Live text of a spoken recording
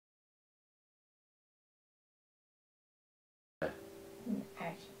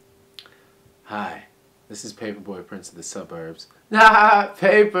Action. Hi, this is Paperboy Prince of the Suburbs. Nah,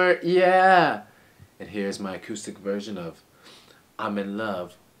 paper, yeah! And here's my acoustic version of I'm in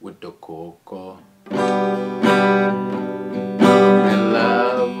love with the coco. I'm in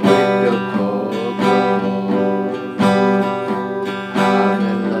love with the coco. I'm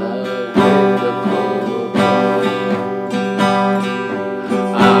in love with the coco.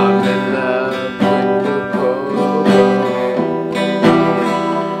 I'm in love with the coco.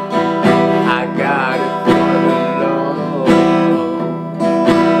 I got it for the low.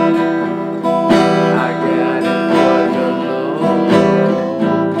 I got it for the low.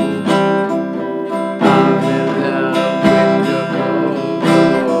 I'm in love with the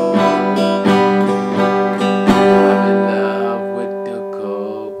coco. I'm in love with the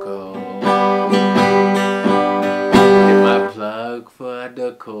coco. Hit my plug for the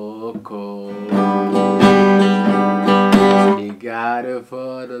coco. You got it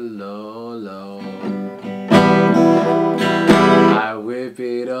for the low, low. I whip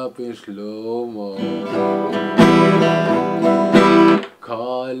it up in slow-mo.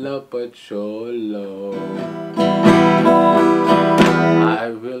 Call up a cholo. I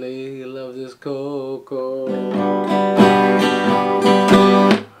really love this coco.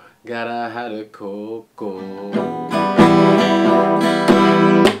 Gotta have a coco.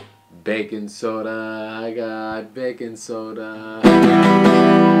 Baking soda, I got baking soda.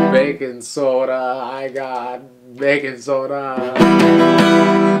 Baking soda, I got baking soda.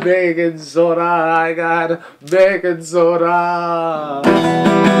 Baking soda, I got baking soda.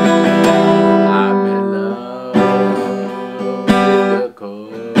 I'm in love with the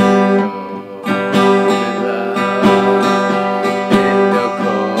coco. I'm in love with the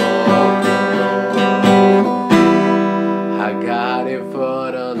coco. I got it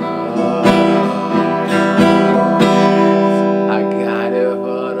for the love. I got it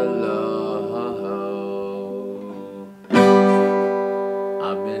for the love.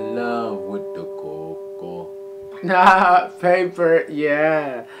 I'm in love with the coco. Nah, paper,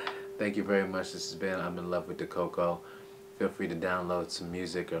 yeah. Thank you very much. This has been I'm in love with the coco. Feel free to download some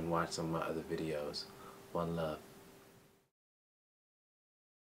music and watch some of my other videos. One love.